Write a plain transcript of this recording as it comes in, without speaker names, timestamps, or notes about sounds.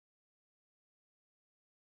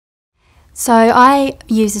So I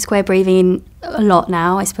use the square breathing a lot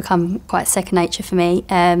now. It's become quite second nature for me.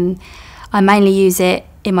 I mainly use it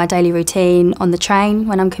in my daily routine on the train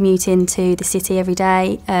when I'm commuting to the city every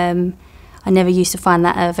day. I never used to find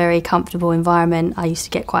that a very comfortable environment. I used to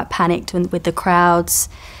get quite panicked with the crowds,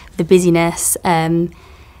 the busyness.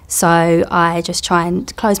 So I just try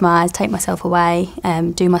and close my eyes, take myself away,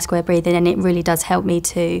 do my square breathing, and it really does help me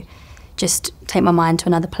to just take my mind to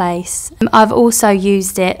another place. I've also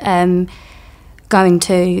used it going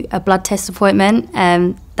to a blood test appointment.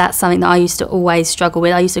 That's something that I used to always struggle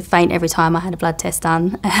with. I used to faint every time I had a blood test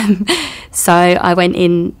done. So I went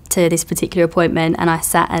in to this particular appointment and I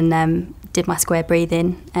sat and did my square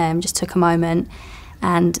breathing, just took a moment,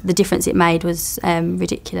 and the difference it made was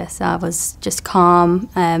ridiculous. I was just calm.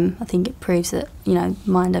 I think it proves that, you know,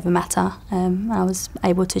 mind over matter. I was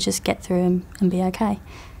able to just get through and be okay.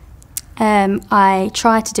 I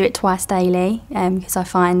try to do it twice daily because I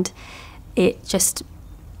find it just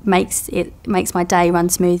makes my day run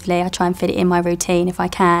smoothly. I try and fit it in my routine if I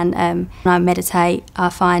can. When I meditate, I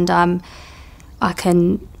find I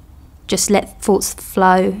can just let thoughts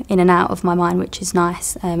flow in and out of my mind, which is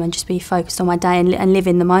nice, and just be focused on my day and live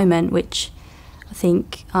in the moment, which I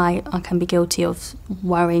think I can be guilty of,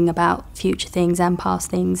 worrying about future things and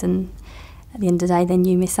past things, and at the end of the day then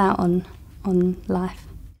you miss out on life.